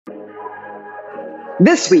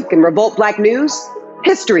This week in Revolt Black News,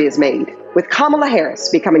 history is made, with Kamala Harris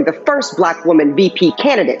becoming the first Black woman VP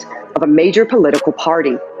candidate of a major political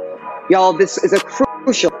party. Y'all, this is a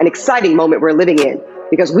crucial and exciting moment we're living in,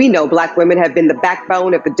 because we know Black women have been the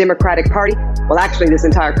backbone of the Democratic Party, well, actually this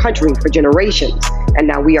entire country, for generations, and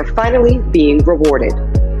now we are finally being rewarded.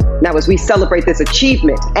 Now, as we celebrate this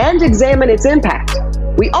achievement and examine its impact,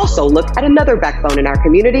 we also look at another backbone in our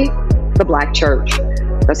community, the Black church.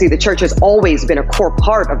 Now, see, the church has always been a core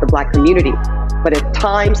part of the Black community, but as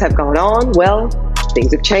times have gone on, well,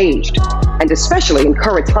 things have changed. And especially in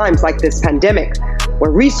current times like this pandemic,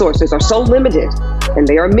 where resources are so limited, and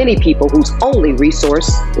there are many people whose only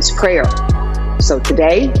resource is prayer. So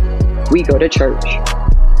today, we go to church.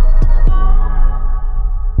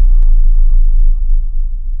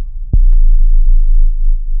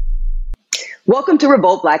 Welcome to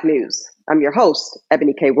Revolt Black News. I'm your host,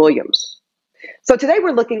 Ebony K. Williams. So today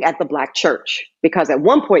we're looking at the Black church, because at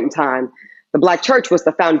one point in time, the Black church was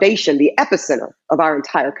the foundation, the epicenter of our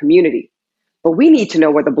entire community. But we need to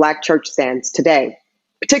know where the Black church stands today,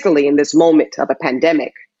 particularly in this moment of a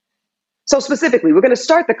pandemic. So specifically, we're going to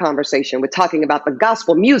start the conversation with talking about the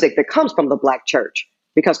gospel music that comes from the Black church,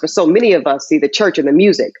 because for so many of us see the church and the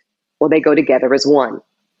music, well, they go together as one.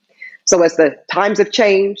 So as the times have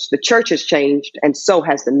changed, the church has changed, and so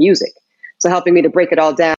has the music. So helping me to break it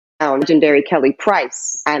all down, legendary Kelly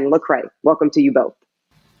Price and Lecrae. Welcome to you both.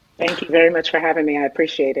 Thank you very much for having me. I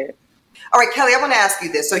appreciate it. All right, Kelly, I want to ask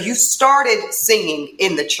you this. So you started singing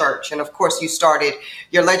in the church, and of course you started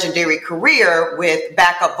your legendary career with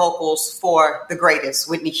backup vocals for the greatest,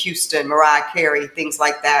 Whitney Houston, Mariah Carey, things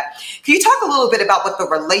like that. Can you talk a little bit about what the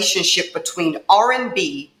relationship between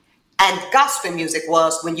R&B and gospel music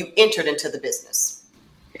was when you entered into the business?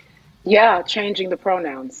 Yeah, changing the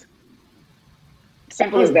pronouns.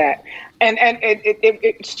 Simple as that. And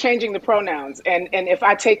it's changing the pronouns. And if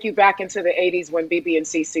I take you back into the 80s when BB and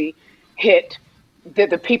CC hit,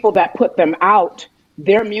 the people that put them out,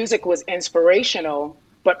 their music was inspirational,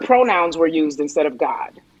 but pronouns were used instead of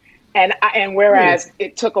God. And whereas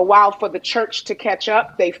it took a while for the church to catch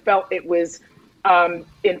up, they felt it was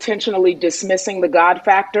intentionally dismissing the God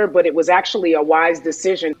factor, but it was actually a wise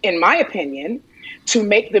decision, in my opinion, to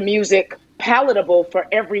make the music palatable for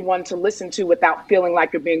everyone to listen to without feeling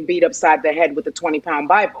like you're being beat upside the head with a 20-pound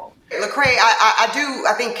Bible. Lecrae,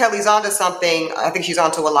 I think Kelly's onto something. I think she's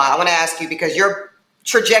onto a lot. I want to ask you, because your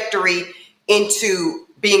trajectory into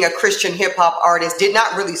being a Christian hip hop artist did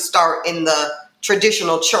not really start in the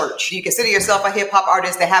traditional church. Do you consider yourself a hip hop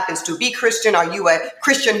artist that happens to be Christian? Are you a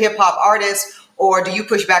Christian hip hop artist, or do you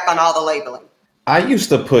push back on all the labeling? I used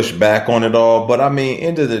to push back on it all, but I mean,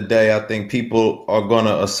 end of the day, I think people are going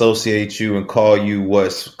to associate you and call you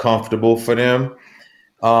what's comfortable for them.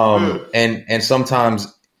 And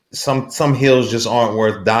sometimes some hills just aren't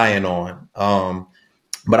worth dying on.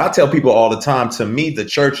 But I tell people all the time, to me, the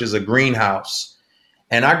church is a greenhouse,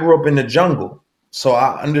 and I grew up in the jungle. So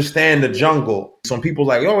I understand the jungle. Some people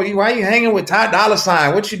like, oh, why are you hanging with Ty Dolla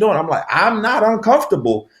 $ign? What you doing? I'm like, I'm not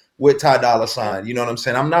uncomfortable with Ty Dolla $ign. You know what I'm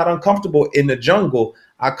saying? I'm not uncomfortable in the jungle.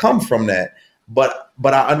 I come from that. But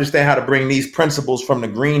I understand how to bring these principles from the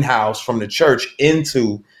greenhouse, from the church,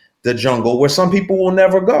 into the jungle, where some people will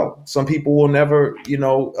never go. Some people will never,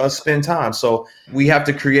 spend time. So we have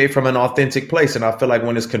to create from an authentic place. And I feel like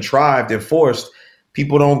when it's contrived and forced,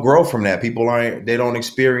 people don't grow from that. They don't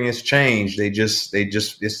experience change. It just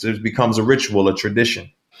becomes a ritual, a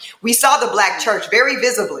tradition. We saw the Black church very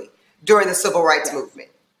visibly during the civil rights movement.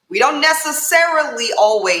 We don't necessarily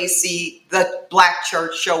always see the Black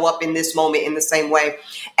church show up in this moment in the same way.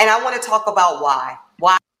 And I want to talk about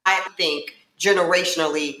why I think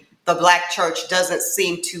generationally the Black church doesn't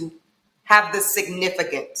seem to have the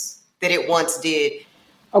significance that it once did.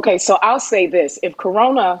 Okay, so I'll say this. If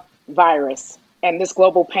coronavirus and this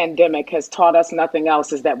global pandemic has taught us nothing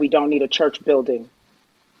else, is that we don't need a church building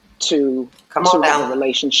to have a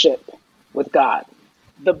relationship with God.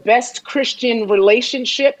 The best Christian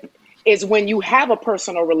relationship is when you have a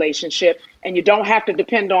personal relationship and you don't have to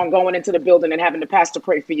depend on going into the building and having the pastor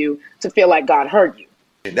pray for you to feel like God heard you.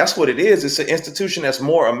 That's what it is. It's an institution that's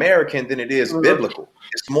more American than it is biblical.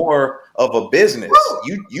 It's more of a business.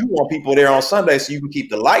 You want people there on Sunday so you can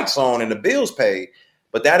keep the lights on and the bills paid.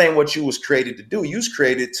 But that ain't what you was created to do. You was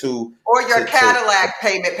created to... Or your Cadillac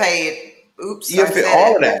payment paid. Oops.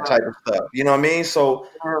 All of that type of stuff. You know what I mean? So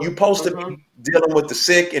you're supposed to be dealing with the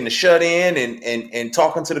sick and the shut in and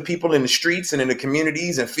talking to the people in the streets and in the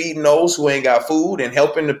communities and feeding those who ain't got food and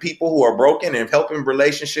helping the people who are broken and helping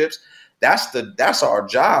relationships. That's our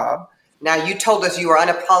job. Now, you told us you are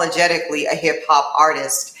unapologetically a hip hop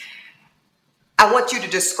artist. I want you to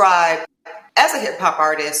describe as a hip hop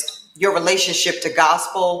artist, your relationship to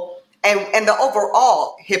gospel and the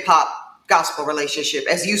overall hip hop gospel relationship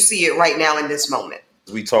as you see it right now in this moment.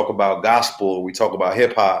 We talk about gospel, we talk about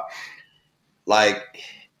hip hop. Like,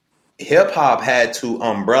 hip hop had to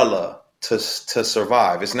umbrella to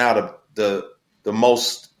survive. It's now the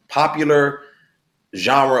most popular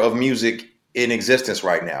genre of music in existence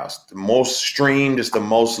right now. It's the most streamed, it's the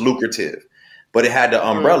most lucrative. But it had the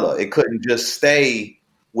umbrella. It couldn't just stay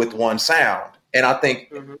with one sound. And I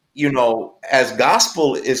think, as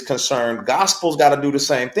gospel is concerned, gospel's got to do the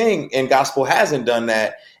same thing. And gospel hasn't done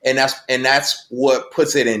that. And that's what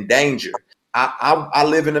puts it in danger. I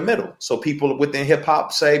live in the middle. So people within hip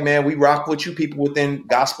hop say, man, we rock with you. People within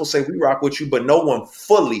gospel say we rock with you, but no one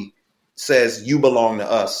fully says you belong to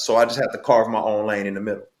us. So I just have to carve my own lane in the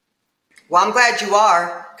middle. Well, I'm glad you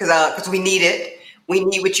are, because we need it. We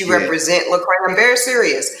need what you represent. Lecrae, I'm very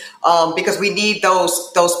serious, because we need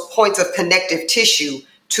those points of connective tissue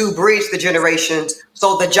to bridge the generations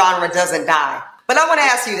so the genre doesn't die. But I want to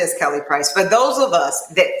ask you this, Kelly Price, for those of us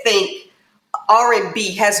that think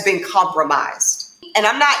R&B has been compromised, and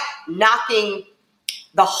I'm not knocking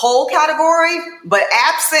the whole category, but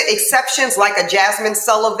absent exceptions like a Jasmine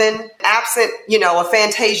Sullivan, absent, a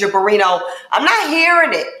Fantasia Barrino, I'm not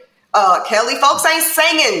hearing it. Kelly, folks ain't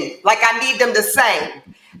singing like I need them to sing.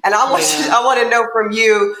 And I want to know from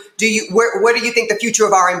you, where do you think the future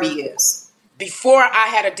of R&B is? Before I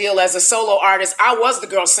had a deal as a solo artist, I was the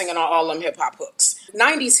girl singing on all them hip hop hooks.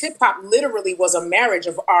 90s hip hop literally was a marriage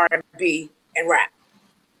of R&B and rap.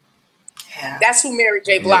 Yeah. That's who Mary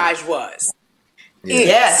J. Blige was.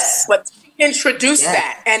 Yes. But she introduced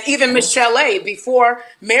that. And even Michelle A., before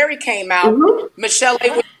Mary came out, Michelle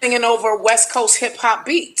A. was singing over West Coast hip hop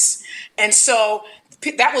beats. And so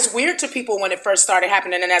that was weird to people when it first started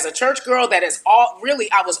happening. And as a church girl,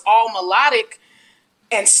 I was all melodic.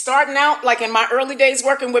 And starting out, like in my early days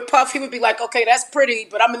working with Puff, he would be like, okay, that's pretty,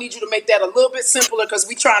 but I'm going to need you to make that a little bit simpler because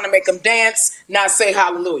we're trying to make them dance, not say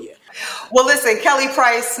hallelujah. Well, listen, Kelly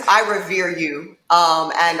Price, I revere you.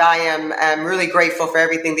 And I am really grateful for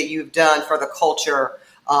everything that you've done for the culture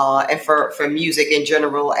and for music in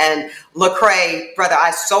general. And Lecrae, brother,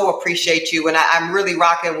 I so appreciate you. And I'm really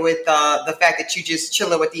rocking with the fact that you just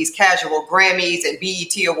chilling with these casual Grammys and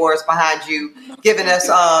BET Awards behind you, giving us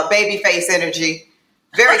baby face energy.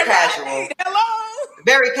 Very casual. Hello.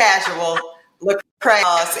 Very casual.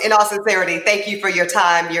 Lecrae, in all sincerity, thank you for your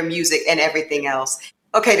time, your music, and everything else.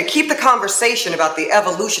 Okay, to keep the conversation about the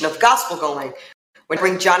evolution of gospel going, we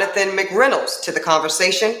bring Jonathan McReynolds to the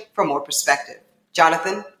conversation for more perspective.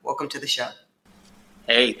 Jonathan, welcome to the show.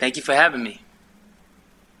 Hey, thank you for having me.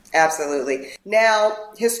 Absolutely. Now,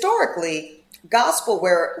 historically, gospel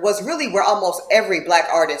was really where almost every Black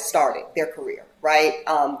artist started their career, right?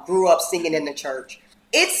 Grew up singing in the church.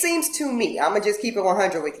 It seems to me, I'm going to just keep it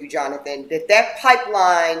 100 with you, Jonathan, that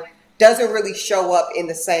pipeline doesn't really show up in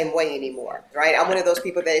the same way anymore, right? I'm one of those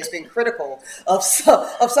people that has been critical of some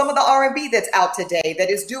of the R&B that's out today that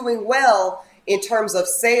is doing well in terms of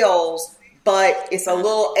sales, but it's a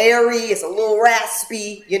little airy, it's a little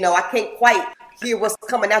raspy. I can't quite hear what's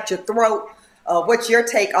coming out your throat. What's your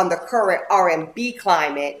take on the current R&B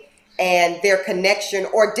climate and their connection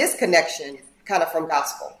or disconnection kind of from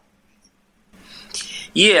gospel?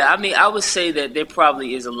 Yeah, I would say that there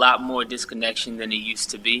probably is a lot more disconnection than it used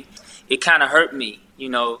to be. It kind of hurt me,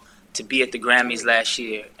 to be at the Grammys last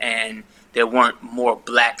year and there weren't more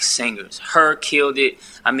Black singers. Her killed it.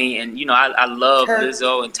 I love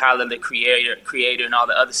Lizzo and Tyler, the creator and all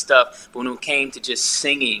the other stuff. But when it came to just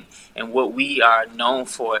singing and what we are known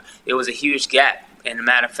for, it was a huge gap. And as a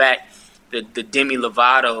matter of fact, the Demi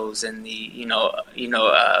Lovato's and the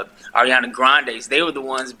Ariana Grande's, they were the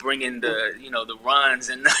ones bringing the runs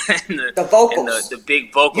and the vocals, and the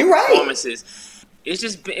big vocal performances. It's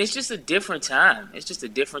just a different time. It's just a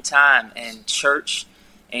different time, and church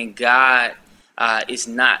and God is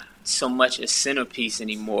not so much a centerpiece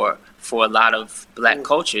anymore for a lot of Black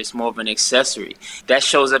culture. It's more of an accessory that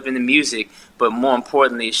shows up in the music, but more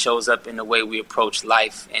importantly, it shows up in the way we approach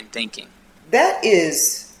life and thinking. That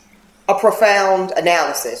is a profound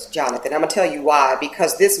analysis, Jonathan. I'm going to tell you why.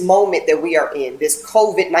 Because this moment that we are in, this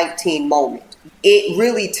COVID-19 moment, it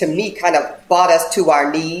really, to me, kind of brought us to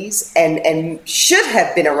our knees and should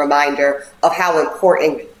have been a reminder of how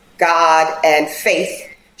important God and faith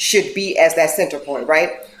should be as that center point, right?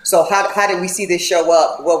 So how did we see this show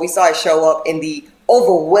up? Well, we saw it show up in the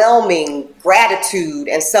overwhelming gratitude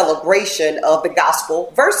and celebration of the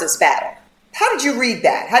gospel versus battle. How did you read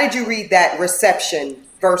that? How did you read that reception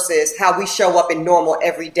versus how we show up in normal,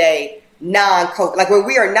 everyday, non-COVID? Like when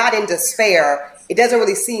we are not in despair it doesn't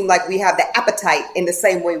really seem like we have the appetite in the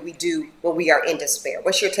same way we do when we are in despair.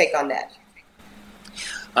 What's your take on that?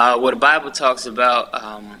 Well, the Bible talks about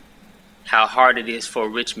how hard it is for a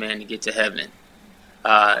rich man to get to heaven.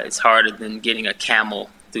 It's harder than getting a camel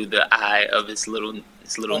through the eye of its little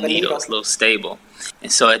needle, its little stable.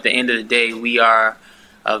 And so at the end of the day, we are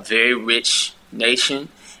a very rich nation.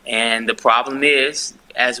 And the problem is,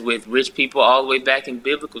 as with rich people all the way back in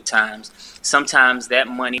biblical times, sometimes that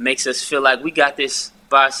money makes us feel like we got this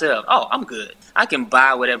by ourselves. Oh, I'm good. I can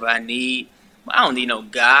buy whatever I need. I don't need no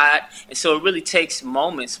God. And so it really takes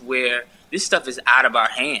moments where this stuff is out of our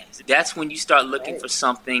hands. That's when you start looking for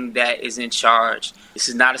something that is in charge. This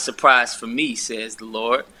is not a surprise for me, says the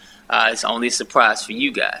Lord. It's only a surprise for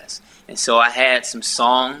you guys. And so I had some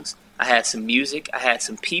songs, I had some music, I had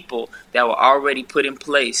some people that were already put in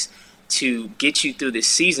place to get you through this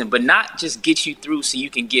season, but not just get you through so you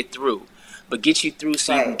can get through, but get you through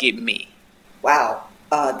so you can get me. Wow,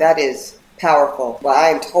 that is powerful. Well, I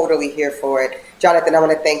am totally here for it. Jonathan, I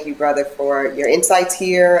want to thank you, brother, for your insights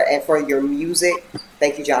here and for your music.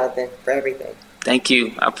 Thank you, Jonathan, for everything. Thank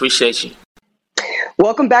you. I appreciate you.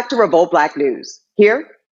 Welcome back to Revolt Black News.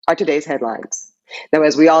 Here are today's headlines. Now,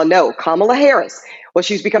 as we all know, Kamala Harris,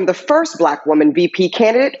 she's become the first Black woman VP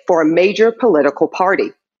candidate for a major political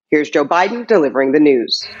party. Here's Joe Biden delivering the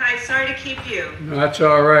news. Hi, sorry to keep you. No, that's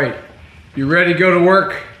all right. You ready to go to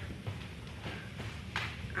work?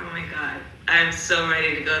 Oh my God, I'm so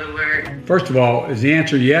ready to go to work. First of all, is the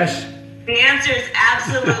answer yes? The answer is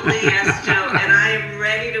absolutely yes, Joe, and I am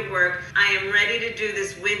ready to work. I am ready to do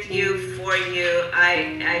this with you, for you.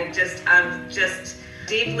 I'm just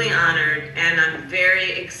deeply honored, and I'm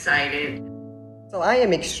very excited. So I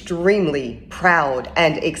am extremely proud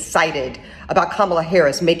and excited about Kamala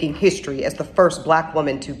Harris making history as the first Black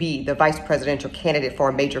woman to be the vice presidential candidate for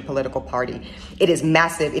a major political party. It is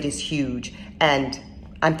massive, it is huge, and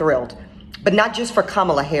I'm thrilled. But not just for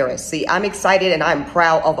Kamala Harris. See, I'm excited and I'm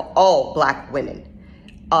proud of all Black women.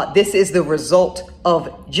 This is the result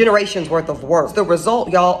of generations worth of work. It's the result,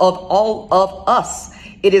 y'all, of all of us.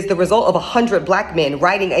 It is the result of 100 Black men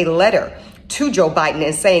writing a letter to Joe Biden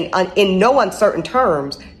and saying, in no uncertain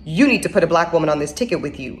terms, you need to put a Black woman on this ticket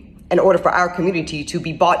with you in order for our community to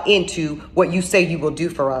be bought into what you say you will do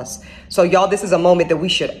for us. So y'all, this is a moment that we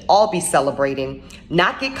should all be celebrating,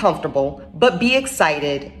 not get comfortable, but be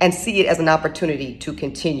excited and see it as an opportunity to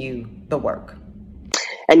continue the work.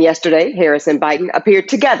 And yesterday, Harris and Biden appeared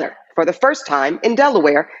together for the first time in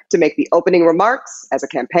Delaware to make the opening remarks as a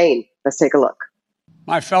campaign. Let's take a look.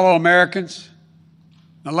 My fellow Americans,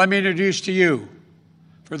 now let me introduce to you,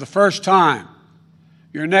 for the first time,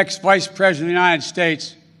 your next Vice President of the United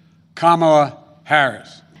States, Kamala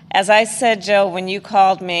Harris. As I said, Joe, when you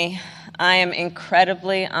called me, I am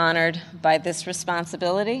incredibly honored by this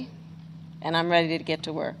responsibility, and I'm ready to get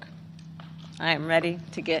to work. I am ready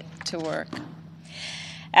to get to work.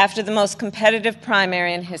 After the most competitive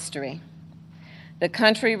primary in history, the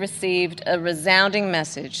country received a resounding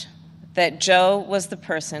message that Joe was the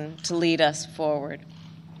person to lead us forward.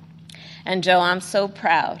 And Joe, I'm so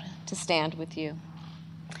proud to stand with you.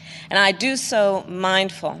 And I do so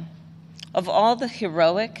mindful of all the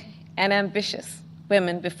heroic and ambitious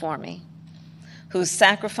women before me, whose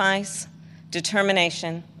sacrifice,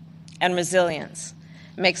 determination, and resilience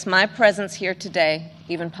makes my presence here today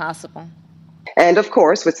even possible. And of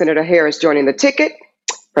course, with Senator Harris joining the ticket,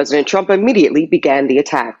 President Trump immediately began the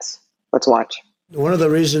attacks. Let's watch. One of the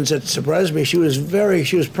reasons that surprised me, she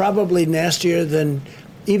was probably nastier than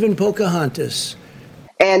even Pocahontas.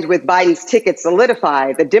 And with Biden's ticket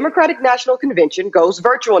solidified, the Democratic National Convention goes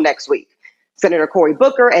virtual next week. Senator Cory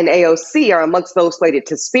Booker and AOC are amongst those slated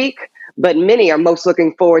to speak, but many are most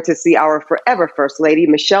looking forward to see our forever First Lady,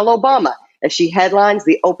 Michelle Obama, as she headlines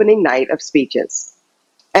the opening night of speeches.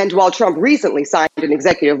 And while Trump recently signed an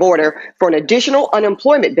executive order for an additional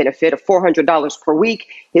unemployment benefit of $400 per week,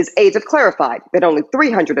 his aides have clarified that only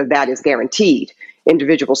 $300 of that is guaranteed.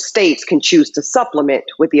 Individual states can choose to supplement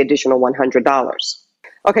with the additional $100.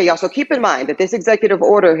 Okay, y'all, so keep in mind that this executive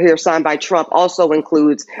order here signed by Trump also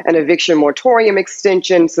includes an eviction moratorium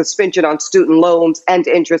extension, suspension on student loans and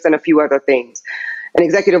interest, and a few other things. An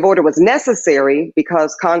executive order was necessary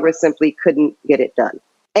because Congress simply couldn't get it done.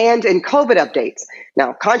 And in COVID updates,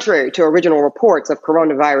 now, contrary to original reports of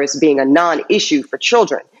coronavirus being a non-issue for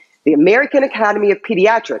children, the American Academy of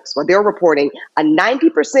Pediatrics, they're reporting a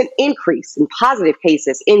 90% increase in positive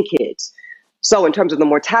cases in kids. So in terms of the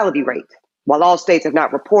mortality rate, while all states have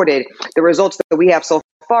not reported, the results that we have so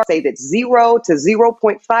far say that 0 to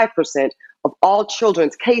 0.5% of all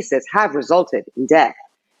children's cases have resulted in death.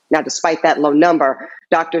 Now, despite that low number,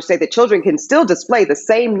 doctors say that children can still display the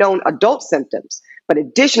same known adult symptoms. But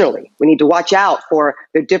additionally, we need to watch out for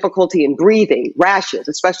their difficulty in breathing, rashes,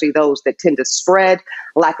 especially those that tend to spread,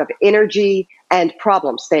 lack of energy, and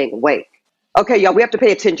problems staying awake. Okay, y'all, we have to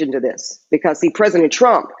pay attention to this because, see, President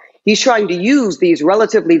Trump, he's trying to use these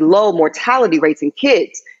relatively low mortality rates in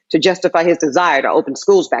kids to justify his desire to open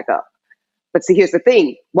schools back up. But see, here's the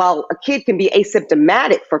thing. While a kid can be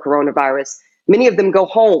asymptomatic for coronavirus, many of them go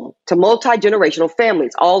home to multi-generational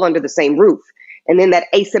families all under the same roof. And then that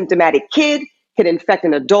asymptomatic kid could infect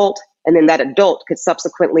an adult, and then that adult could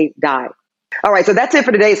subsequently die. All right, so that's it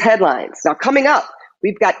for today's headlines. Now, coming up,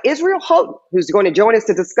 we've got Israel Houghton, who's going to join us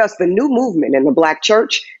to discuss the new movement in the Black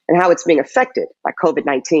church and how it's being affected by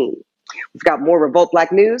COVID-19. We've got more Revolt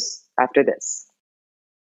Black news after this.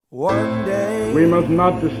 One day we must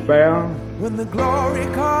not despair. When the glory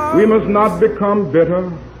comes, we must not become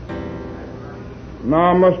bitter.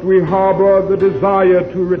 Nor must we harbor the desire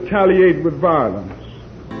to retaliate with violence.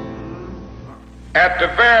 At the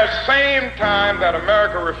very same time that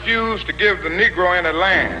America refused to give the Negro any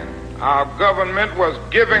land, our government was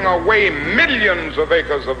giving away millions of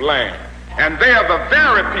acres of land. And they are the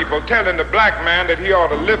very people telling the black man that he ought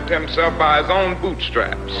to lift himself by his own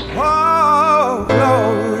bootstraps. Oh,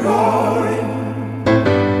 glory, glory,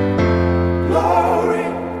 glory,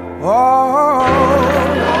 oh,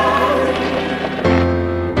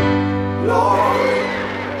 glory, glory.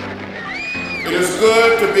 It is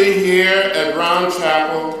good to be here at Round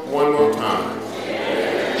Chapel one more time.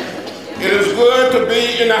 It is good to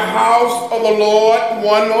be in the house of the Lord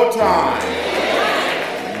one more time.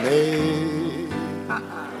 Amazing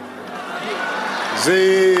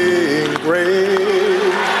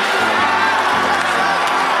grace,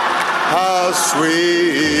 how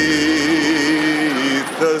sweet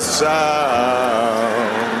the sound.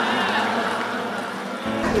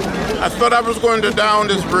 I thought I was going to down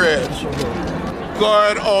this bridge.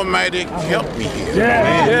 God Almighty help me here.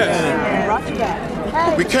 Yes.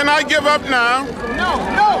 We cannot give up now. No.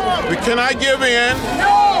 We cannot give in.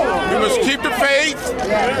 No. We must keep the faith.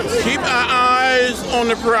 Keep our eyes on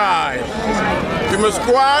the prize. We must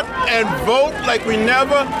go out and vote like we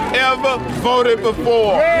never, ever voted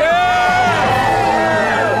before.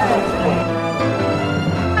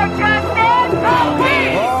 No justice, no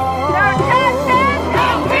peace. No justice, no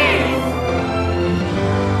peace.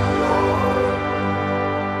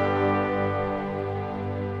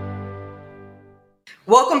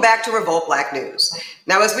 Welcome back to Revolt Black News.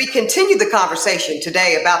 Now, as we continue the conversation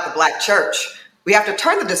today about the Black church, we have to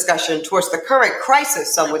turn the discussion towards the current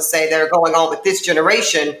crisis, some would say, that are going on with this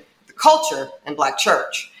generation, the culture, and Black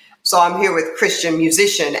church. So I'm here with Christian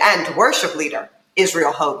musician and worship leader,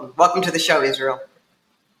 Israel Houghton. Welcome to the show, Israel.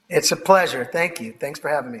 It's a pleasure. Thank you. Thanks for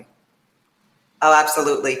having me. Oh,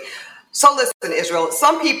 absolutely. So listen, Israel,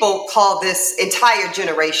 some people call this entire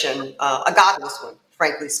generation a godless one,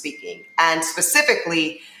 frankly speaking. And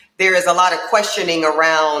specifically, there is a lot of questioning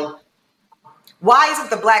around why isn't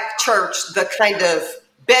the Black church the kind of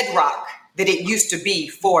bedrock that it used to be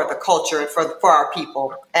for the culture and for our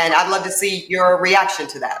people? And I'd love to see your reaction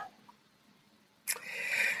to that.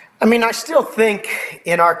 I mean, I still think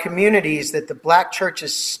in our communities that the Black church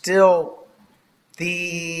is still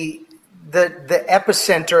the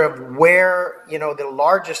epicenter of where, the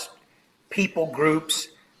largest people groups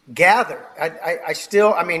gather.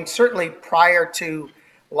 I mean, certainly prior to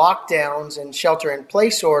lockdowns and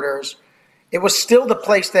shelter-in-place orders, it was still the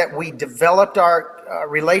place that we developed our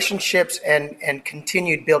relationships and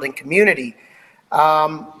continued building community.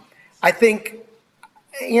 I think,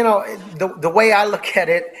 the way I look at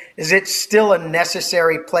it is it's still a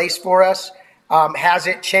necessary place for us. Has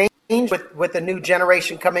it changed with the new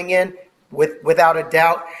generation coming in? Without a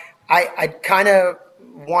doubt. I kind of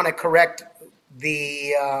want to correct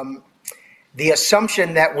the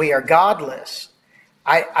assumption that we are godless.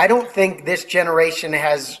 I don't think this generation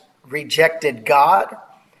has rejected God.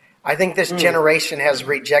 I think this generation has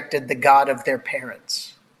rejected the God of their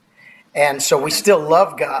parents. And so we still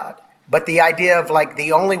love God. But the idea of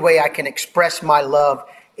the only way I can express my love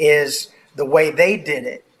is the way they did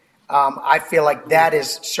it. I feel like that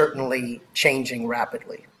is certainly changing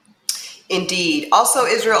rapidly. Indeed. Also,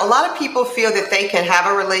 Israel, a lot of people feel that they can have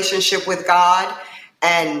a relationship with God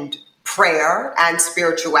and prayer and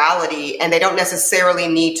spirituality, and they don't necessarily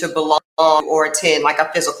need to belong or attend like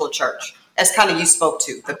a physical church, as kind of you spoke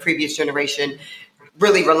to, the previous generation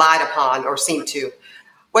really relied upon or seemed to.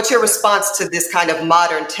 What's your response to this kind of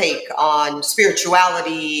modern take on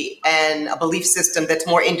spirituality and a belief system that's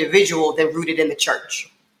more individual than rooted in the church?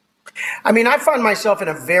 I mean, I find myself in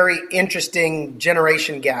a very interesting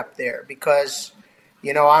generation gap there because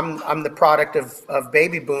I'm the product of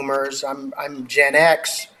baby boomers. I'm Gen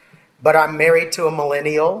X, but I'm married to a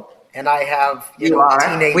millennial, and I have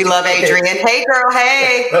teenage. We love Adrian. Hey, girl.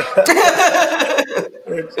 Hey.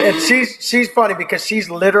 And she's funny because she's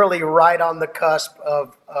literally right on the cusp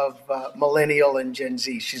of millennial and Gen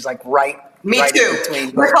Z. She's like right. Me right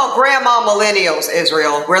too. We're called grandma millennials,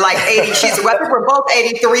 Israel. We're like 80. I think we're both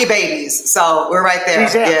 83 babies, so we're right there.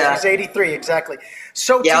 She's 83 exactly.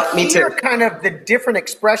 So to hear kind of the different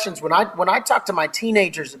expressions when I talk to my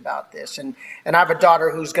teenagers about this, and I have a daughter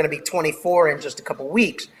who's going to be 24 in just a couple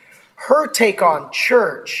weeks, her take on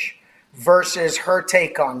church versus her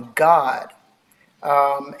take on God.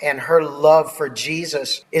 And her love for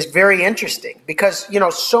Jesus is very interesting because,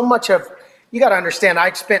 so much of, you got to understand,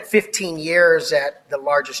 I'd spent 15 years at the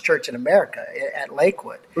largest church in America at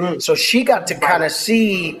Lakewood. So she got to kind of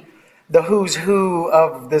see the who's who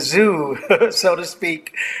of the zoo, so to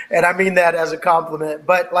speak. And I mean that as a compliment,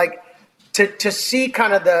 but like to see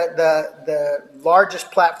kind of the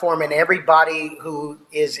largest platform and everybody who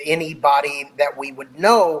is anybody that we would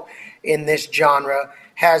know in this genre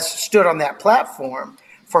has stood on that platform,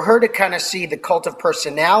 for her to kind of see the cult of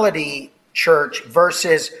personality church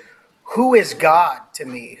versus who is God to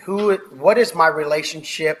me? What is my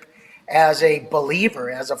relationship as a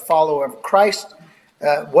believer, as a follower of Christ?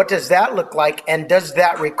 What does that look like? And does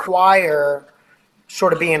that require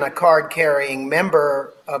sort of being a card-carrying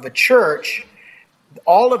member of a church?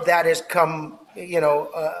 All of that has come,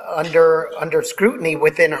 under scrutiny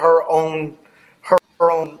within her own,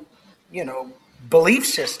 belief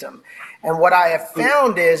system. And what I have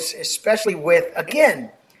found is, especially with,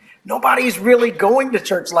 again, nobody's really going to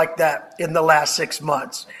church like that in the last 6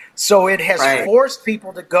 months. So it has forced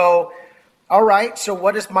people to go, all right, so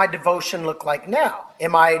what does my devotion look like now?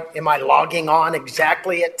 Am I logging on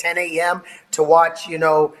exactly at 10 a.m. to watch,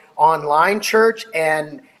 online church?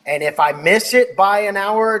 And if I miss it by an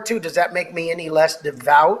hour or two, does that make me any less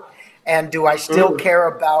devout? And do I still care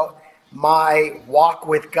about my walk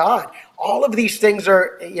with God? All of these things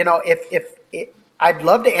are, if I'd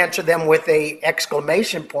love to answer them with a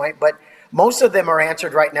exclamation point, but most of them are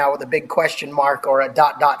answered right now with a big question mark or a ...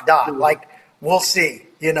 Like, we'll see,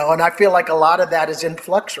 and I feel like a lot of that is in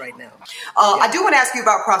flux right now. I do want to ask you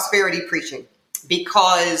about prosperity preaching,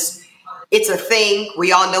 because it's a thing.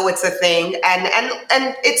 We all know it's a thing, and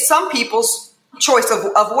it's some people's choice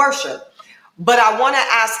of worship. But I want to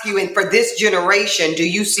ask you, and for this generation, do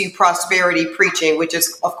you see prosperity preaching, which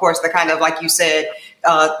is, of course, the kind of, like you said,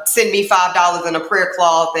 send me $5 in a prayer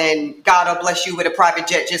cloth and God will bless you with a private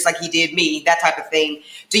jet just like he did me, that type of thing.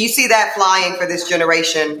 Do you see that flying for this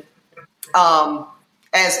generation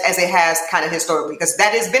as it has kind of historically? Because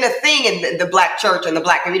that has been a thing in the Black church and the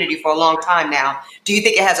Black community for a long time now. Do you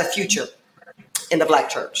think it has a future in the Black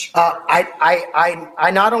church?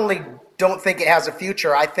 I not only don't think it has a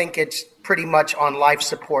future, I think it's pretty much on life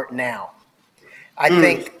support now. I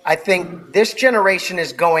think this generation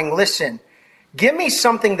is going, listen, give me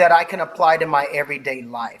something that I can apply to my everyday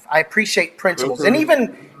life. I appreciate principles. And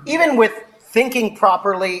even with thinking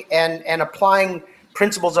properly and applying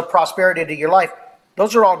principles of prosperity to your life,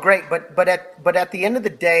 those are all great. But at the end of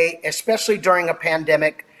the day, especially during a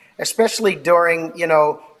pandemic, especially during,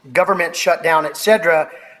 government shutdown,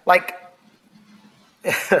 etc., like,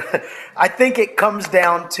 I think it comes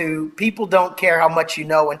down to people don't care how much you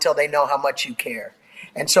know until they know how much you care.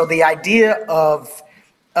 And so the idea of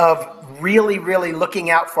really, really looking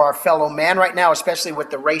out for our fellow man right now, especially with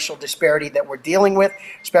the racial disparity that we're dealing with,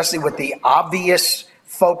 especially with the obvious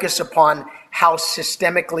focus upon how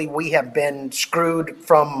systemically we have been screwed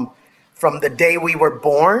from the day we were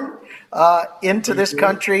born into this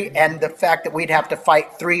country, and the fact that we'd have to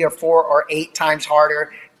fight 3 or 4 or 8 times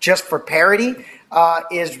harder just for parity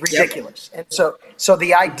is ridiculous. And so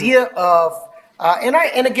the idea of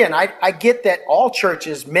and again, I get that all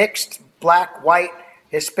churches, mixed, Black, white,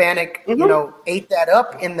 Hispanic, ate that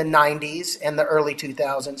up in the 90s and the early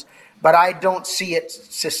 2000s, but I don't see it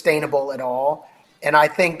sustainable at all. And I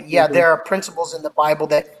think, there are principles in the Bible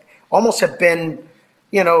that almost have been,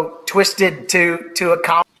 twisted to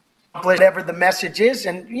accomplish whatever the message is.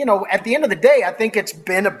 And, at the end of the day, I think it's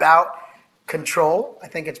been about control. I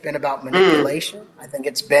think it's been about manipulation. I think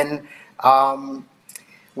it's been,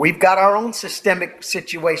 we've got our own systemic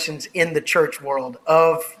situations in the church world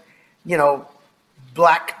of,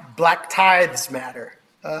 black tithes matter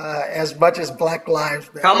as much as Black lives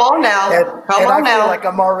matter. Come on now. I feel like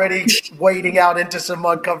I'm already wading out into some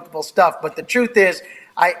uncomfortable stuff. But the truth is,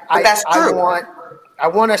 I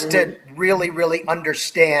want us to really, really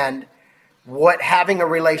understand what having a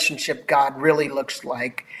relationship God really looks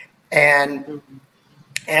like. And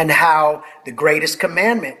and how the greatest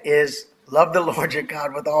commandment is love the Lord your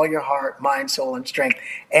God with all your heart, mind, soul, and strength,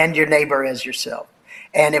 and your neighbor as yourself.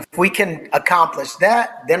 And if we can accomplish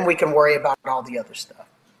that, then we can worry about all the other stuff.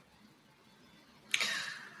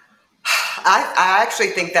 I actually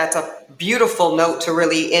think that's a beautiful note to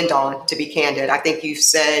really end on, to be candid. I think you've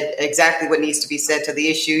said exactly what needs to be said to the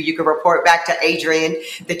issue. You can report back to Adrian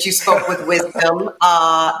that you spoke with wisdom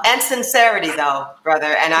and sincerity, though, brother.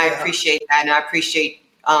 And I appreciate that. And I appreciate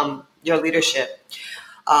your leadership.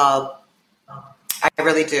 I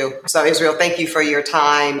really do. So, Israel, thank you for your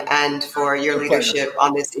time and for your leadership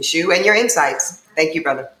on this issue and your insights. Thank you,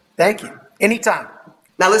 brother. Thank you. Anytime.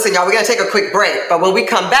 Now, listen, y'all, we're going to take a quick break. But when we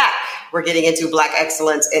come back, we're getting into Black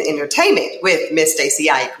excellence in entertainment with Miss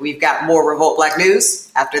Stacey Ike. We've got more Revolt Black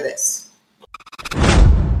news after this.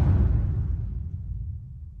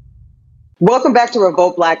 Welcome back to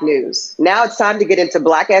Revolt Black News. Now it's time to get into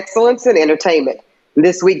Black excellence in entertainment.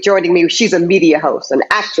 This week, joining me, she's a media host, an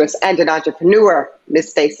actress, and an entrepreneur, Miss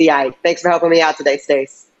Stacey Ike. Thanks for helping me out today,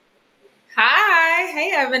 Stace. Hi.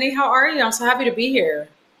 Hey, Ebony. How are you? I'm so happy to be here.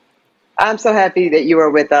 I'm so happy that you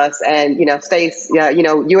are with us. And, Stace,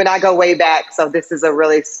 you and I go way back, so this is a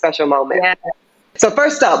really special moment. Yeah. So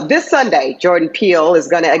first up, this Sunday, Jordan Peele is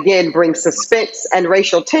going to again bring suspense and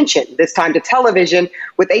racial tension, this time to television,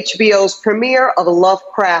 with HBO's premiere of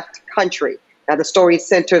Lovecraft Country. Now, the story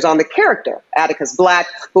centers on the character, Atticus Black,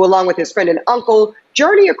 who, along with his friend and uncle,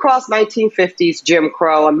 journey across 1950s Jim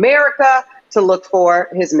Crow America to look for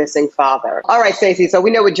his missing father. All right, Stacey, so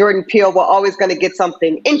we know with Jordan Peele, we're always going to get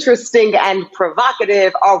something interesting and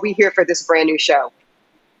provocative. Are we here for this brand new show?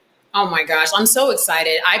 Oh my gosh, I'm so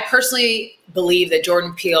excited. I personally believe that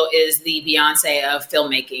Jordan Peele is the Beyonce of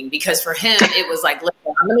filmmaking, because for him, it was like,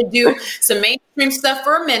 listen, I'm going to do some mainstream stuff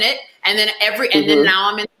for a minute, and then then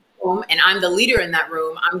now I'm in the room and I'm the leader in that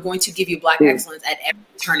room. I'm going to give you Black excellence at every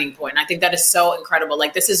turning point. And I think that is so incredible.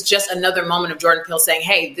 Like, this is just another moment of Jordan Peele saying,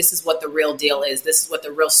 hey, this is what the real deal is. This is what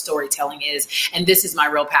the real storytelling is. And this is my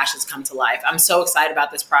real passions come to life. I'm so excited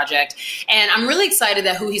about this project. And I'm really excited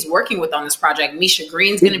that who he's working with on this project, Misha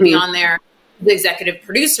Green's going to be on there, the executive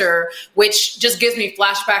producer, which just gives me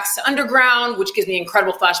flashbacks to Underground, which gives me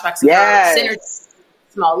incredible flashbacks to Synergy,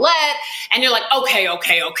 Smollett, and you're like, okay,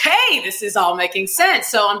 this is all making sense.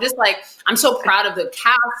 So I'm just like, I'm so proud of the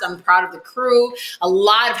cast. I'm proud of the crew. A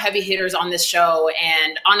lot of heavy hitters on this show.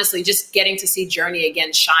 And honestly, just getting to see Journey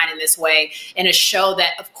again shine in this way in a show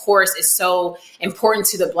that, of course, is so important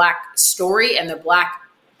to the Black story and the Black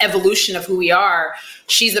evolution of who we are.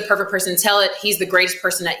 She's the perfect person to tell it. He's the greatest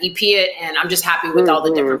person to EP it. And I'm just happy with all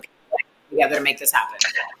the different people together to make this happen.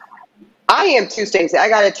 I am too, Stacey. I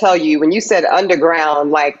got to tell you, when you said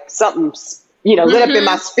Underground, like something, lit up in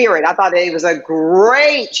my spirit. I thought that it was a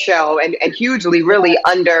great show and hugely, really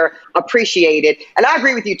underappreciated. And I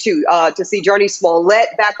agree with you too, to see Journey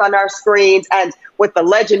Smollett back on our screens and with the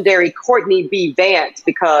legendary Courtney B. Vance,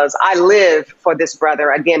 because I live for this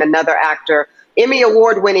brother. Again, another actor, Emmy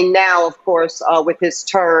Award winning now, of course, with his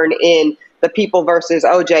turn in The People versus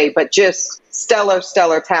OJ, but just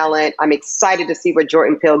stellar talent. I'm excited to see what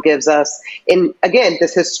Jordan Peele gives us in, again,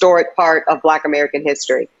 this historic part of Black American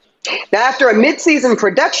history. Now, after a mid-season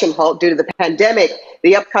production halt due to the pandemic,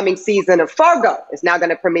 the upcoming season of Fargo is now going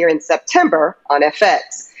to premiere in September on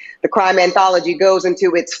FX. The crime anthology goes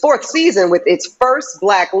into its fourth season with its first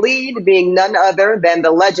Black lead being none other than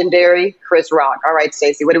the legendary Chris Rock. All right,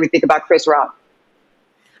 Stacey, what do we think about Chris Rock?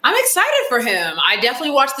 I'm excited for him. I definitely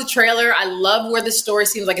watched the trailer. I love where the story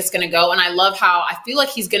seems like it's going to go. And I love how I feel like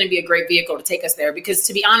he's going to be a great vehicle to take us there. Because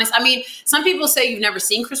to be honest, I mean, some people say you've never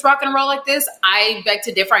seen Chris Rock in a role like this. I beg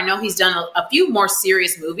to differ. I know he's done a few more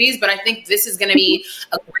serious movies, but I think this is going to be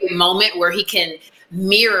a great moment where he can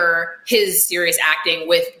mirror his serious acting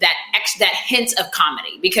with that hint of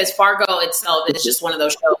comedy, because Fargo itself is just one of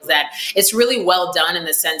those shows that it's really well done in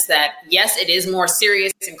the sense that, yes, it is more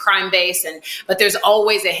serious and crime based, but there's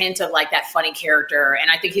always a hint of like that funny character. And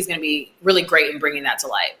I think he's going to be really great in bringing that to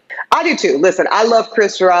life. I do too. Listen, I love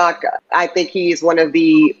Chris Rock. I think he's one of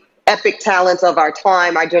the epic talents of our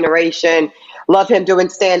time, our generation. Love him doing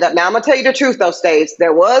stand up. Now, I'm going to tell you the truth though, Stace.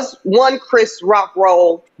 There was one Chris Rock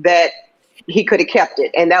role that he could have kept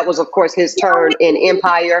it. And that was, of course, his turn in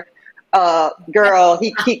Empire. Girl,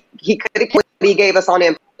 he could have kept what he gave us on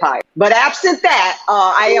Empire. But absent that,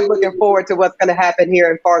 I am looking forward to what's going to happen here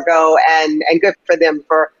in Fargo, and good for them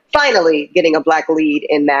for finally getting a Black lead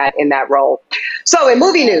in that role. So in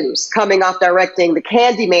movie news, coming off directing the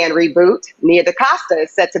Candyman reboot, Nia DaCosta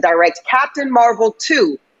is set to direct Captain Marvel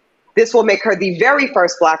 2. This will make her the very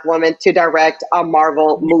first Black woman to direct a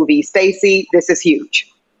Marvel movie. Stacey, this is huge.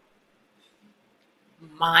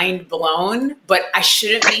 mind blown, but I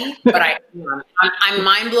shouldn't be, but I am. I'm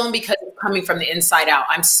mind blown because it's coming from the inside out.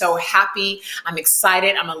 I'm so happy. I'm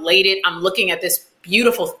excited. I'm elated. I'm looking at this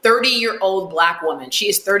beautiful 30-year-old Black woman. She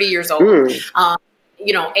is 30 years old.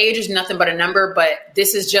 Age is nothing but a number, but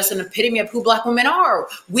this is just an epitome of who Black women are.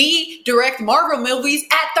 We direct Marvel movies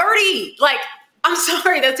at 30. Like, I'm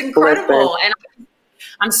sorry, that's incredible. And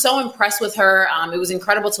I'm so impressed with her. It was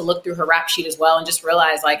incredible to look through her rap sheet as well and just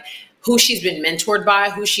realize like who she's been mentored by,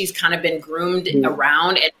 who she's kind of been groomed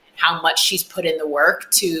around, and how much she's put in the work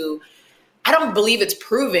to, I don't believe it's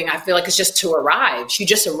proving. I feel like it's just to arrive. She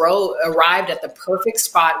just arrived at the perfect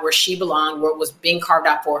spot where she belonged, where it was being carved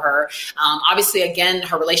out for her. Obviously, again,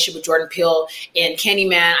 her relationship with Jordan Peele and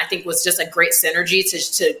Candyman, I think was just a great synergy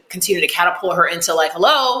to continue to catapult her into like,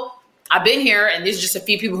 hello, I've been here, and there's just a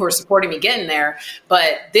few people who are supporting me getting there.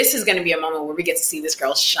 But this is going to be a moment where we get to see this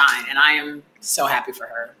girl shine, and I am so happy for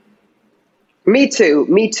her. Me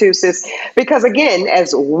too, sis. Because again,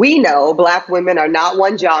 as we know, Black women are not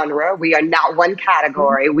one genre. We are not one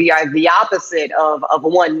category. We are the opposite of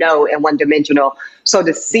one note and one dimensional. So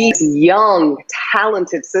to see this young,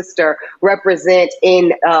 talented sister represent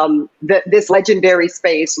in this legendary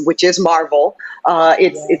space, which is Marvel,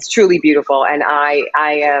 it's truly beautiful. And I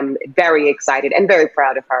am very excited and very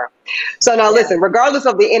proud of her. So now listen, regardless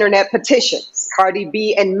of the internet petitions, Cardi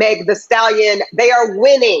B and Meg Thee Stallion, they are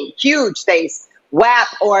winning. Huge, Stace. WAP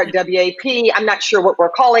or WAP, I'm not sure what we're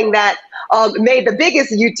calling that, made the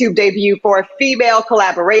biggest YouTube debut for a female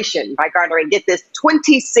collaboration by garnering, get this,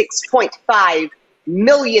 26.5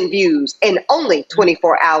 million views in only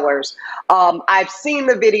 24 hours. I've seen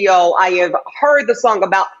the video. I have heard the song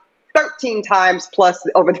about 13 times plus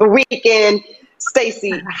over the weekend.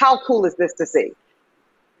 Stacey, how cool is this to see?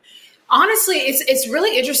 Honestly, it's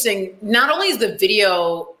really interesting. Not only is the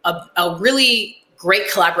video a really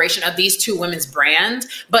great collaboration of these two women's brands,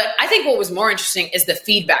 but I think what was more interesting is the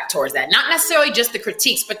feedback towards that. Not necessarily just the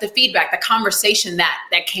critiques, but the feedback, the conversation that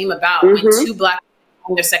came about when two Black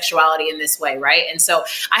women own their sexuality in this way, right? And so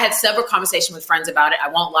I had several conversations with friends about it. I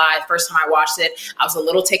won't lie. The first time I watched it, I was a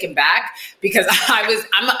little taken back because I'm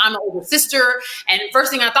an older sister, and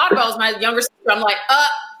first thing I thought about was my younger sister. I'm like,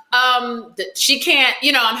 she can't,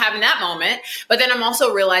 I'm having that moment. But then I'm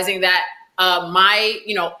also realizing that my,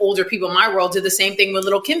 older people in my world did the same thing when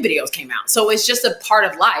Little Kim videos came out. So it's just a part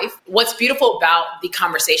of life. What's beautiful about the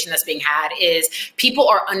conversation that's being had is people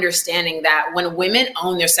are understanding that when women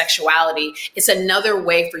own their sexuality, it's another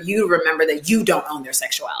way for you to remember that you don't own their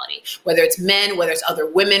sexuality, whether it's men, whether it's other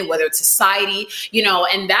women, whether it's society,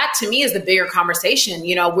 and that to me is the bigger conversation.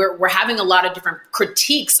 We're having a lot of different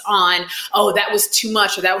critiques on, oh, that was too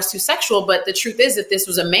much or that was too sexual. But the truth is, if this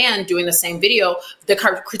was a man doing the same video, the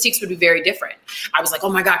critiques would be very different. I was like, oh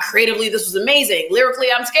my God, creatively, this was amazing. Lyrically,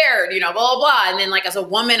 I'm scared, blah, blah, blah. And then like as a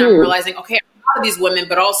woman, I'm realizing, okay, I'm proud of these women,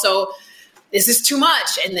 but also this is too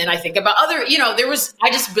much. And then I think about other,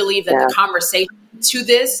 I just believe that the conversation to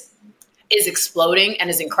this is exploding and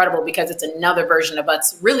is incredible because it's another version of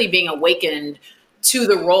us really being awakened to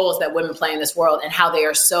the roles that women play in this world and how they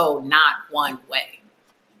are so not one way.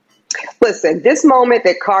 Listen, this moment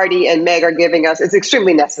that Cardi and Meg are giving us is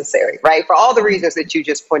extremely necessary, right? For all the reasons that you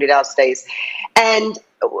just pointed out, Stace. And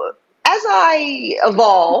as I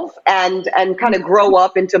evolve and kind of grow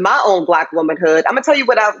up into my own Black womanhood, I'm gonna tell you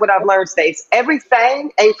what I've learned, Stace.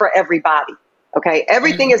 Everything ain't for everybody. Okay,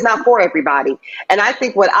 everything is not for everybody. And I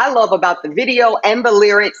think what I love about the video and the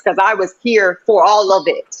lyrics, because I was here for all of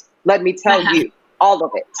it. Let me tell you, all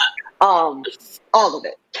of it, all of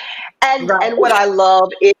it. And what I love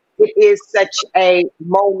is, it is such a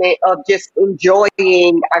moment of just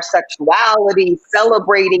enjoying our sexuality,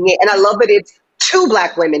 celebrating it. And I love that it's two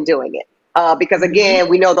Black women doing it. Because again,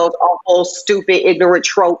 we know those awful, stupid, ignorant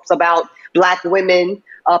tropes about Black women,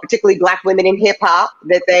 particularly Black women in hip hop,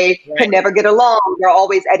 that they can never get along. They're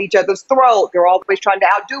always at each other's throat. They're always trying to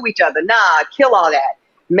outdo each other. Nah, kill all that.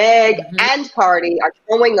 Meg and Cardi are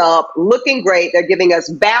showing up, looking great. They're giving us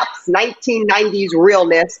BAP's 1990s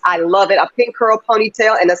realness. I love it. A pink curl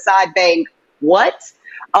ponytail and a side bang. What?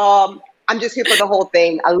 I'm just here for the whole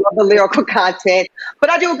thing. I love the lyrical content. But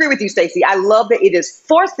I do agree with you, Stacey. I love that it is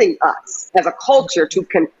forcing us as a culture to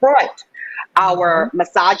confront our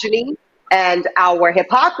misogyny and our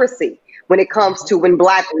hypocrisy when it comes to when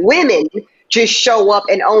Black women just show up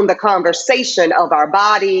and own the conversation of our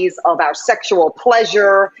bodies, of our sexual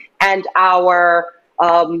pleasure, and our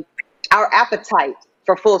appetite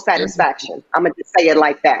for full satisfaction. I'm going to say it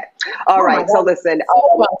like that. All right. So listen,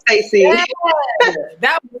 Stacey.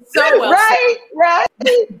 That was so well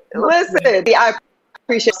right. Listen, I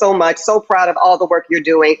appreciate it so much. So proud of all the work you're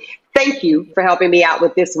doing. Thank you for helping me out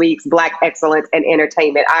with this week's Black Excellence and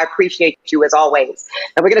Entertainment. I appreciate you as always.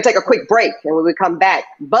 And we're going to take a quick break. And when we come back,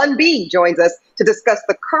 Bun B joins us to discuss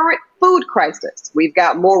the current food crisis. We've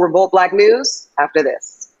got more Revolt Black news after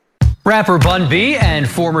this. Rapper Bun B and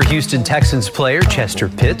former Houston Texans player Chester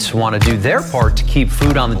Pitts want to do their part to keep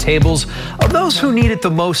food on the tables of those who need it the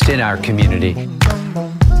most in our community.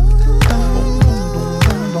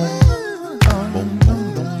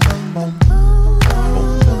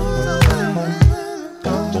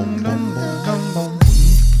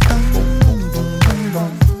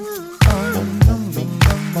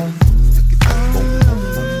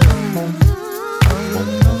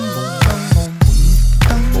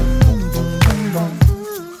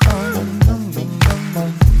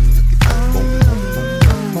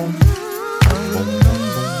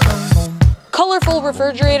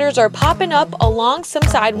 Refrigerators are popping up along some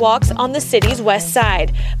sidewalks on the city's west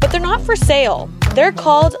side, but they're not for sale. They're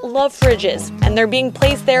called Love Fridges, and they're being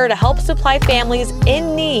placed there to help supply families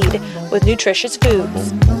in need with nutritious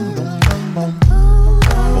foods.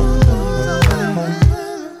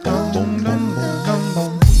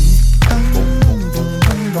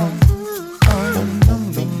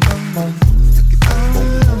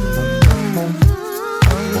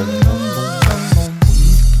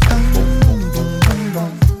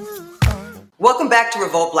 Welcome back to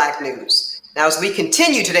Revolt Black News. Now, as we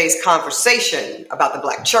continue today's conversation about the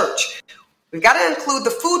Black church, we've got to include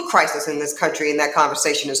the food crisis in this country in that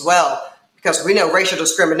conversation as well, because we know racial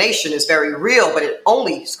discrimination is very real, but it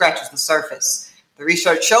only scratches the surface. The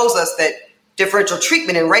research shows us that differential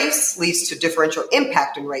treatment in race leads to differential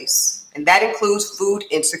impact in race, and that includes food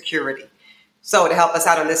insecurity. So to help us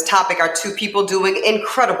out on this topic are two people doing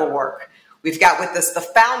incredible work. We've got with us the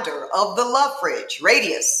founder of the Love Fridge,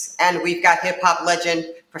 Radius, and we've got hip-hop legend,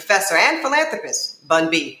 professor, and philanthropist, Bun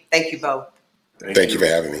B. Thank you both. Thank you for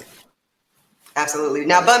having me. Absolutely.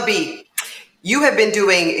 Now, Bun B, you have been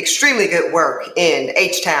doing extremely good work in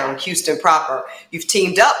H-Town, Houston proper. You've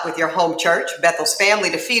teamed up with your home church, Bethel's Family,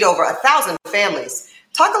 to feed over 1,000 families.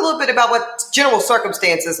 Talk a little bit about what general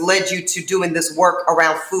circumstances led you to doing this work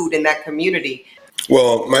around food in that community.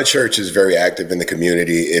 Well, my church is very active in the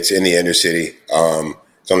community. It's in the inner city.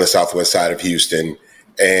 It's on the southwest side of Houston.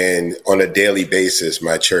 And on a daily basis,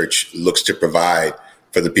 my church looks to provide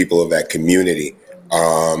for the people of that community.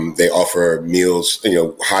 They offer meals,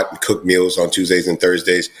 hot and cooked meals on Tuesdays and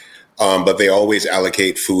Thursdays. But they always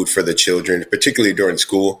allocate food for the children, particularly during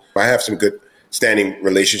school. I have some good standing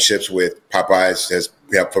relationships with Popeyes, has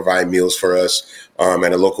helped provide meals for us, and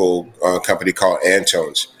a local company called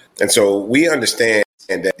Antone's. And so we understand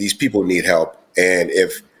that these people need help. And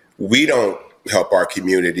if we don't help our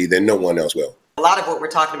community, then no one else will. A lot of what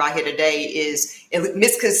we're talking about here today is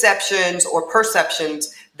misconceptions or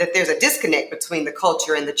perceptions that there's a disconnect between the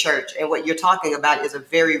culture and the church. And what you're talking about is a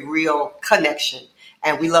very real connection.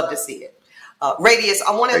 And we love to see it. Radius,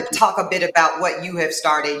 I want to talk a bit about what you have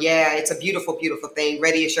started. Yeah, it's a beautiful, beautiful thing.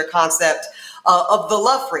 Radius, your concept of the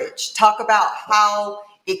Love Fridge. Talk about how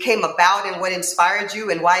it came about and what inspired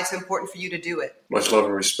you and why it's important for you to do it. Much love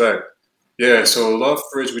and respect. Yeah, so Love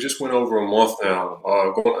Fridge, we just went over a month now.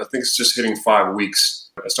 I think it's just hitting 5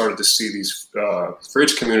 weeks. I started to see these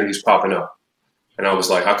fridge communities popping up. And I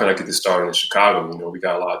was like, how can I get this started in Chicago? We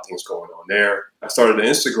got a lot of things going on there. I started an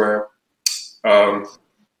Instagram, the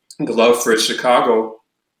Love Fridge Chicago.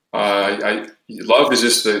 Love is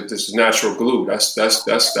just this natural glue. That's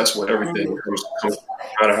what everything comes to. No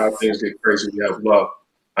matter how things get crazy, we have love.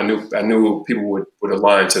 I knew people would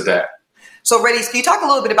align to that. So, Radius, can you talk a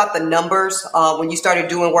little bit about the numbers when you started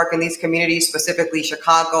doing work in these communities, specifically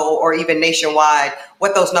Chicago or even nationwide,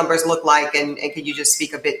 what those numbers look like, and can you just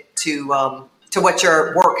speak a bit to what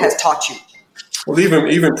your work has taught you? Well,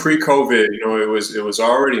 even pre-COVID, it was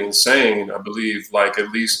already insane. I believe like at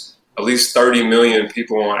least 30 million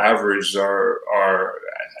people on average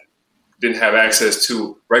didn't have access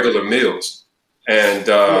to regular meals, and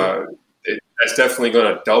that's definitely going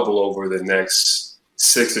to double over the next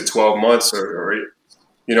 6 to 12 months. Or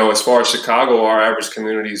as far as Chicago, our average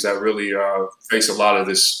communities that really face a lot of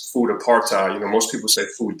this food apartheid. Most people say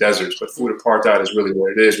food deserts, but food apartheid is really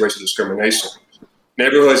what it is: racial discrimination.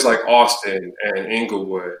 Neighborhoods like Austin and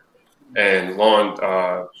Inglewood and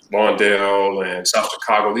Lawndale and South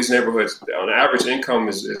Chicago, these neighborhoods, on average income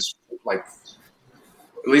is like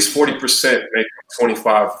at least 40% make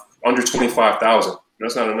under 25,000.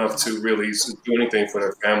 That's not enough to really do anything for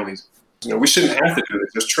their families. We shouldn't have to do this.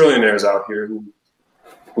 There's trillionaires out here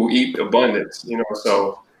who eat abundance.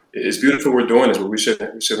 So it's beautiful we're doing this, but we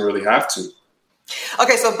shouldn't really have to.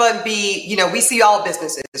 Okay, so Bun B, we see all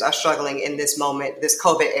businesses are struggling in this moment, this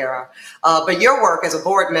COVID era. But your work as a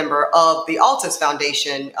board member of the Altus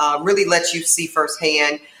Foundation really lets you see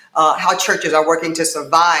firsthand how churches are working to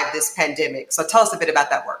survive this pandemic. So tell us a bit about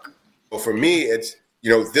that work. Well, for me, it's,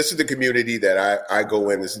 this is the community that I go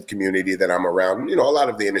in. This is the community that I'm around. A lot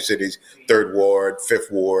of the inner cities, 3rd Ward,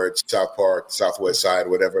 5th Ward, South Park, Southwest Side,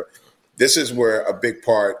 whatever. This is where a big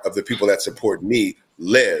part of the people that support me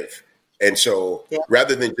live. And so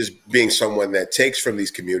rather than just being someone that takes from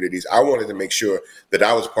these communities, I wanted to make sure that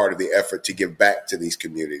I was part of the effort to give back to these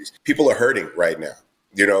communities. People are hurting right now,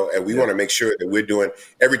 and we want to make sure that we're doing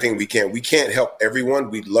everything we can. We can't help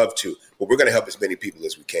everyone. We'd love to, but we're going to help as many people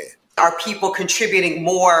as we can. Are people contributing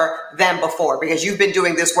more than before? Because you've been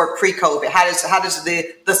doing this work pre-COVID. How does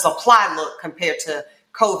the supply look compared to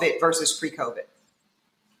COVID versus pre-COVID?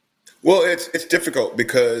 Well, it's difficult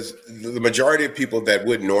because the majority of people that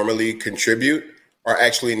would normally contribute are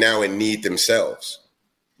actually now in need themselves,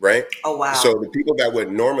 right? Oh, wow. So the people that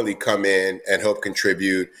would normally come in and help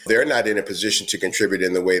contribute, they're not in a position to contribute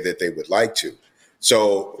in the way that they would like to.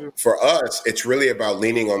 So for us, it's really about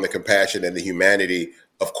leaning on the compassion and the humanity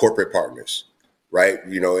of corporate partners, right?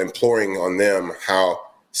 Imploring on them how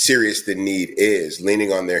serious the need is,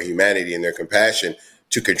 leaning on their humanity and their compassion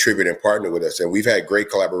to contribute and partner with us. And we've had great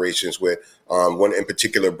collaborations with one in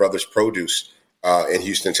particular, Brothers Produce in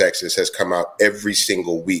Houston, Texas, has come out every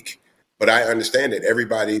single week. But I understand that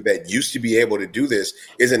everybody that used to be able to do this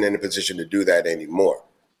isn't in a position to do that anymore.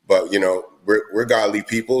 But, we're godly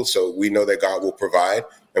people, so we know that God will provide,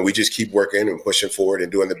 and we just keep working and pushing forward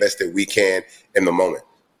and doing the best that we can in the moment.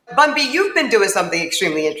 Bun B, you've been doing something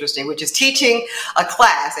extremely interesting, which is teaching a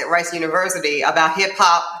class at Rice University about hip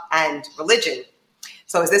hop and religion.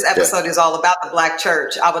 So as this episode is all about the Black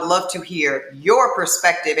church, I would love to hear your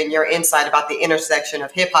perspective and your insight about the intersection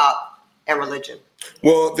of hip hop and religion.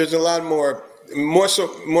 Well, there's a lot more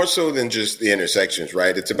so than just the intersections,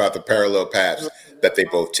 right? It's about the parallel paths that they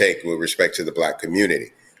both take with respect to the Black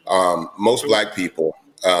community. Most Black people,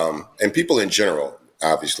 and people in general,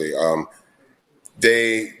 obviously,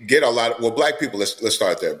 they get a lot of, Black people, let's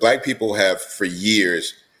start there. Black people have for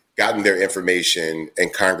years gotten their information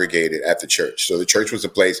and congregated at the church. So the church was a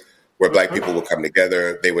place where Black people would come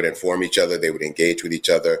together. They would inform each other. They would engage with each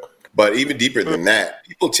other. But even deeper than that,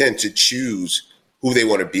 people tend to choose who they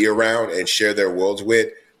want to be around and share their worlds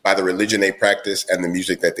with by the religion they practice and the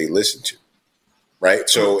music that they listen to, right?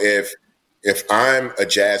 So if I'm a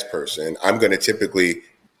jazz person, I'm going to typically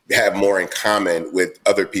have more in common with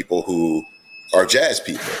other people who are jazz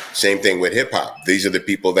people. Same thing with hip hop. These are the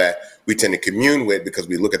people that we tend to commune with because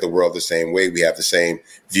we look at the world the same way. We have the same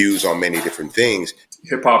views on many different things.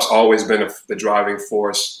 Hip hop's always been the driving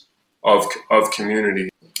force of community.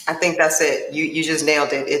 I think that's it. You just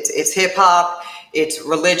nailed it. It's hip hop. It's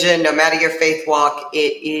religion. No matter your faith walk,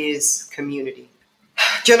 it is community.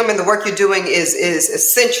 Gentlemen, the work you're doing is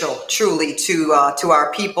essential, truly, to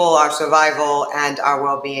our people, our survival, and our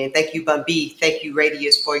well-being. Thank you, Bun B. Thank you,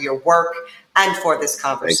 Radius, for your work and for this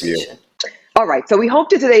conversation. Thank you. All right, so we hope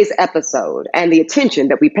that today's episode and the attention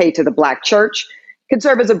that we pay to the Black church can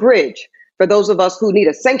serve as a bridge for those of us who need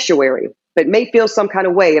a sanctuary, but may feel some kind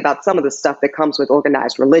of way about some of the stuff that comes with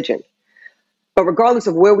organized religion. But regardless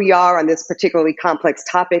of where we are on this particularly complex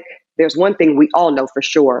topic, there's one thing we all know for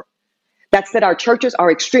sure. That's that our churches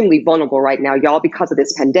are extremely vulnerable right now, y'all, because of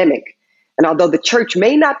this pandemic. And although the church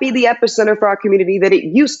may not be the epicenter for our community that it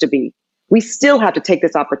used to be, we still have to take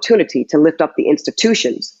this opportunity to lift up the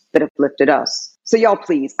institutions that have lifted us. So y'all,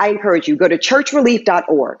 please, I encourage you, go to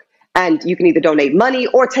churchrelief.org and you can either donate money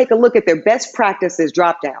or take a look at their best practices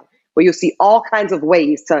dropdown, where you'll see all kinds of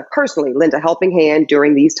ways to personally lend a helping hand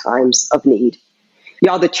during these times of need.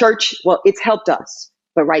 Y'all, the church, well, it's helped us.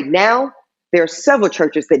 But right now, there are several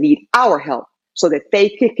churches that need our help so that they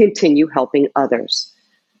can continue helping others.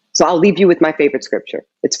 So I'll leave you with my favorite scripture.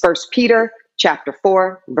 It's 1 Peter chapter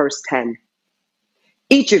 4, verse 10.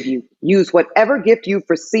 Each of you use whatever gift you've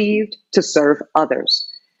received to serve others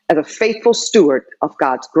as a faithful steward of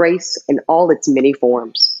God's grace in all its many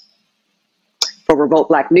forms. For Revolt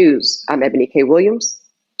Black News, I'm Ebony K. Williams.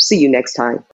 See you next time.